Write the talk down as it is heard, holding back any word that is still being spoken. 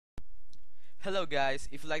Hello guys,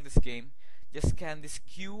 if you like this game, just scan this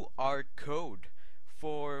QR code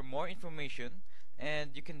for more information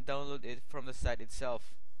and you can download it from the site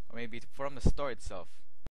itself or maybe from the store itself.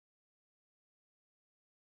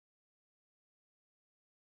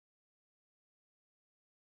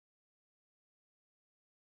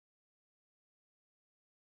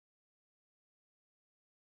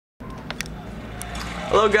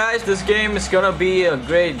 Hello guys, this game is gonna be a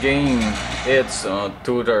great game. It's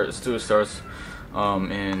two stars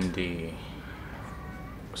in the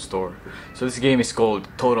store. So this game is called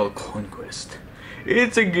Total Conquest.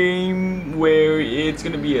 It's a game where it's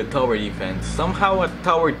gonna be a tower defense. Somehow a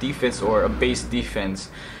tower defense or a base defense.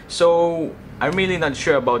 So I'm really not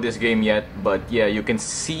sure about this game yet, but yeah, you can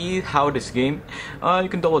see how this game you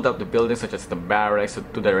can double up the buildings such as the barracks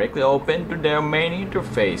to directly open to their main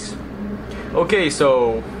interface. Okay,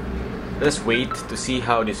 so let's wait to see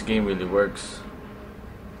how this game really works.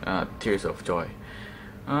 Tears of joy.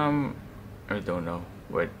 I don't know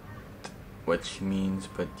what she means,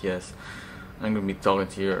 but yes, I'm gonna be talking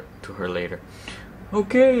to her later.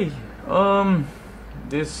 Okay,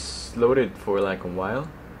 this loaded for like a while.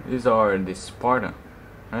 These are the Sparta,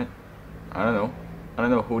 right? I don't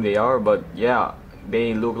know who they are, but yeah,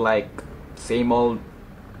 they look like same old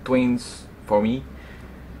twins for me.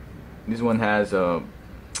 This one has a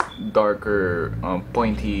darker,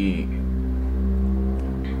 pointy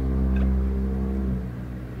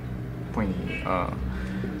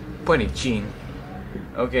chin.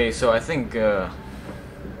 Okay, so I think I'm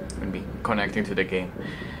gonna be connecting to the game.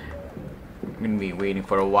 I'm gonna be waiting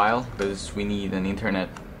for a while because we need an internet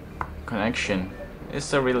connection.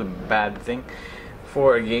 It's a really bad thing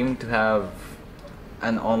for a game to have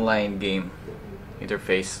an online game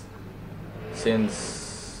interface,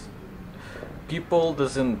 since people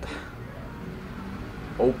doesn't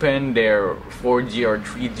open their 4G or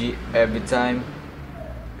 3G every time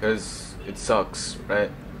because it sucks, right?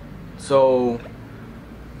 So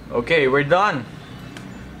okay, we're done.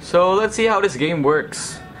 So let's see how this game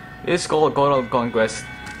works. It's called Total Conquest.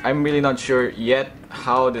 I'm really not sure yet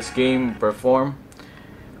how this game perform.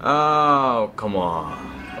 Oh, come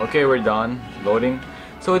on. Okay, we're done loading.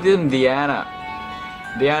 So it is Diana.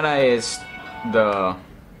 Diana is the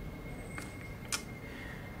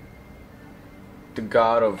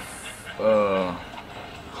god of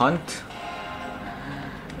hunt.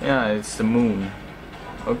 Yeah, it's the moon.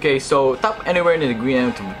 Okay, so tap anywhere in the green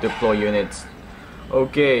area to deploy units.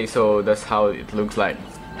 Okay, so that's how it looks like.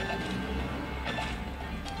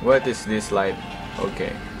 What is this light?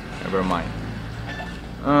 Okay, never mind.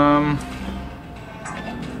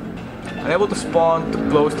 Unable to spawn too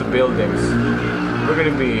close to buildings. We're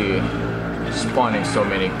gonna be spawning so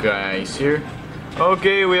many guys here.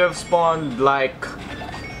 Okay, we have spawned like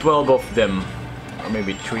 12 of them, or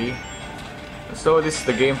maybe 3. So this is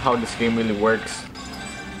the game, how this game really works.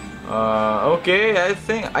 Okay,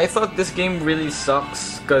 I thought this game really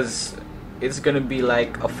sucks because it's gonna be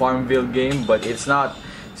like a Farmville game, but it's not.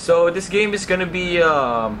 So this game is gonna be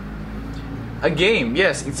a game.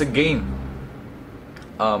 Yes, it's a game.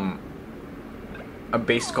 A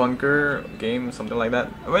base conquer game, something like that.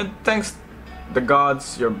 Well, thanks the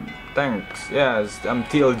gods, your thanks. Yes, I'm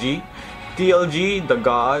TLG. TLG, the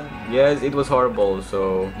god. Yes, it was horrible,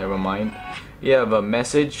 so never mind. You have a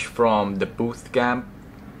message from the booth camp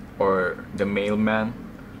or the mailman.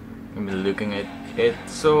 I'm looking at it.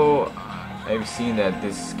 So I've seen that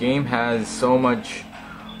this game has so much.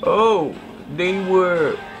 Oh,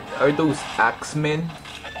 are those axemen?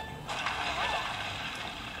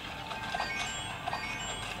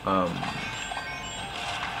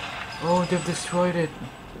 Oh, they've destroyed it.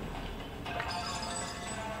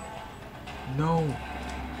 No,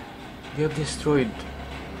 they have destroyed.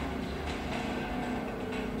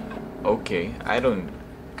 Okay, I don't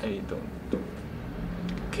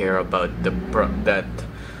care about that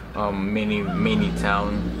mini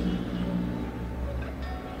town.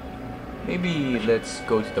 Maybe let's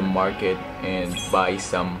go to the market and buy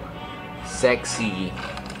some sexy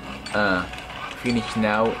finish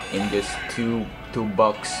now in just two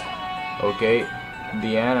bucks. Okay,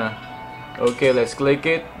 Diana. Okay, let's click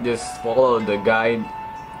it. Just follow the guide.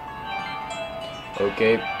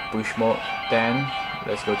 Okay, push mode 10.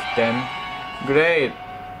 Let's go to 10. Great.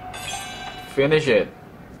 Finish it.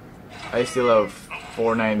 I still have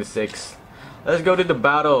 496. Let's go to the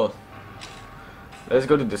battle. Let's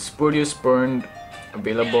go to the Spurious Burned,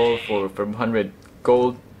 available for 500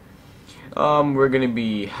 gold. We're gonna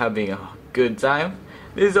be having a good time.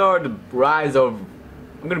 These are the rise of.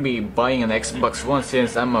 I'm gonna be buying an Xbox One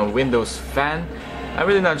since I'm a Windows fan. I'm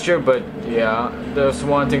really not sure, but yeah, there's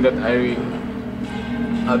one thing that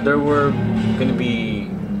there were gonna be,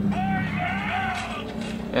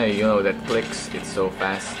 yeah, you know that clicks. It's so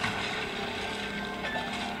fast.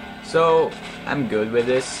 So I'm good with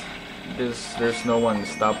this. There's no one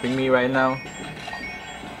stopping me right now.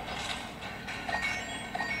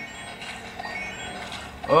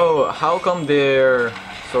 Oh, how come their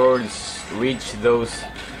swords reach those,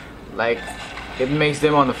 like, it makes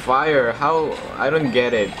them on fire? How? I don't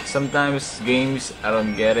get it. Sometimes games, I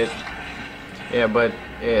don't get it. Yeah, but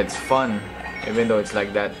yeah, it's fun, even though it's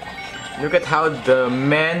like that. Look at how the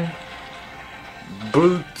men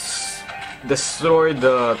brutes destroy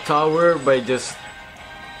the tower by just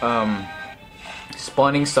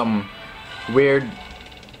spawning some weird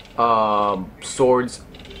swords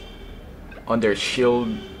on their shield.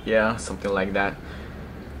 Yeah, something like that.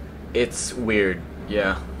 It's weird.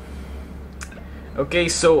 Yeah. Okay,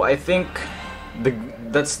 so I think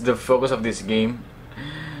that's the focus of this game.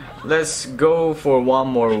 Let's go for one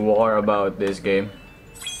more war about this game,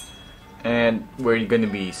 and we're gonna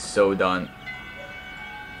be so done.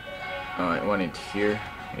 I want it here,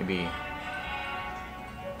 maybe.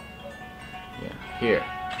 Yeah, here.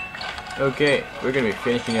 Okay, we're gonna be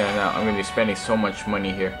finishing it now. I'm gonna be spending so much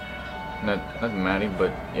money here. Not money,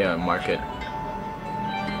 but yeah, market.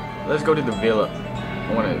 Let's go to the villa.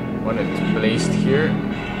 I want it placed here.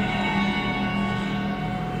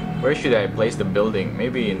 Where should I place the building?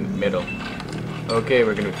 Maybe in the middle. Okay,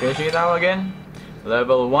 we're gonna be finishing it now again.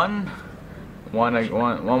 Level 1.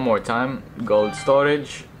 One more time. Gold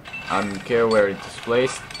storage. I don't care where it's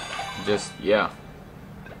placed. Just, yeah.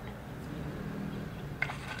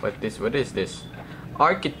 What is this?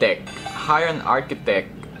 Architect. Hire an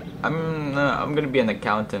architect. I'm gonna be an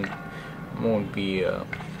accountant. I won't be an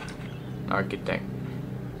architect.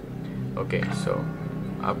 Okay, so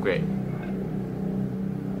upgrade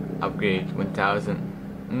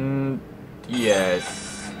 1000.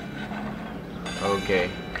 Yes.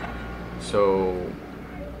 Okay, so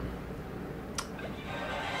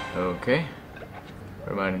okay,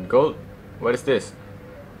 permanent gold. What is this?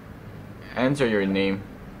 Enter your name.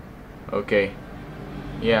 Okay,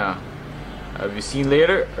 yeah. Have you seen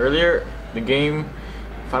earlier the game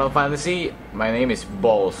Final Fantasy? My name is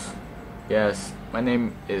Balls. Yes, my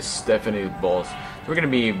name is definitely Balls. So we're gonna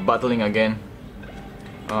be battling again.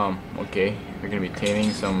 Okay, we're gonna be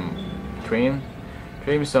training some train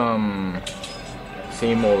some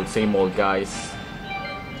same old guys.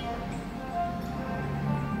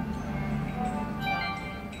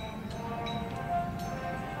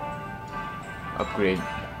 Upgrade.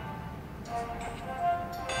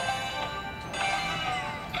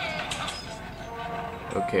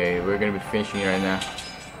 Okay, we're gonna be finishing it right now.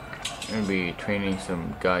 I'm gonna be training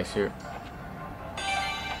some guys here.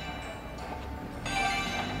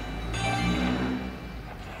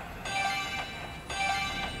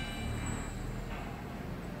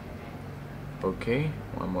 Okay,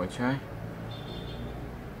 one more try.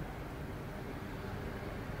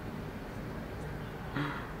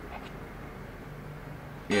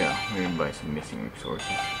 Yeah, we're gonna buy some missing resources.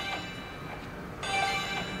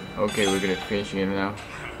 Okay, we're gonna finish it now.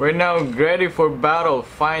 We're now ready for battle.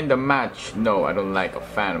 Find a match. No, I don't like a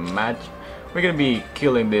fan of match. We're gonna be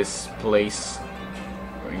killing this place.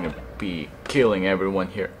 We're gonna be killing everyone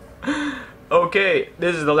here. Okay,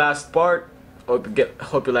 this is the last part.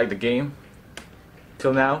 Hope you like the game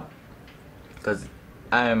till now, because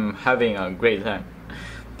I'm having a great time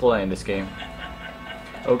playing this game.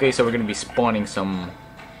 Okay, so we're gonna be spawning some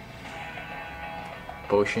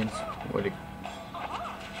potions.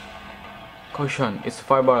 Caution, it's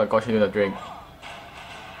fireball. Caution, do not drink.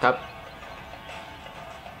 Tap.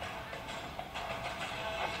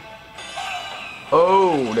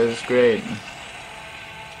 Oh, this is great.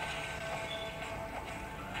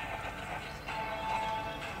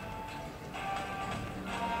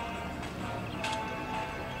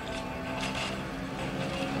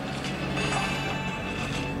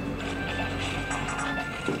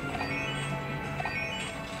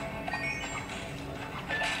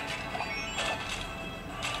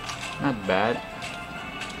 Not bad.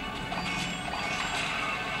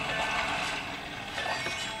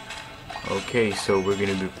 Okay, so we're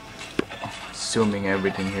gonna be zooming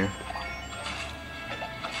everything here.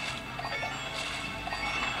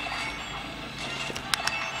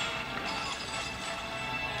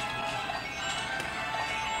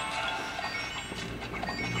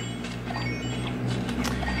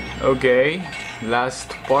 Okay, last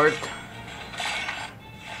part.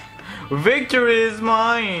 Victory is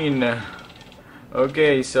mine!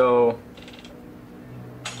 Okay, so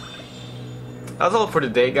that's all for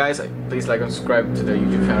today, guys. Please like and subscribe to the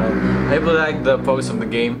YouTube channel. I hope you like the focus of the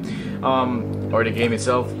game. or the game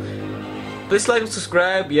itself. Please like and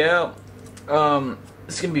subscribe. Yeah,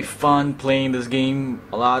 it's gonna be fun playing this game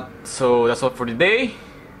a lot. So that's all for today.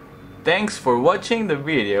 Thanks for watching the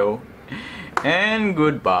video, and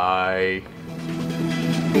goodbye.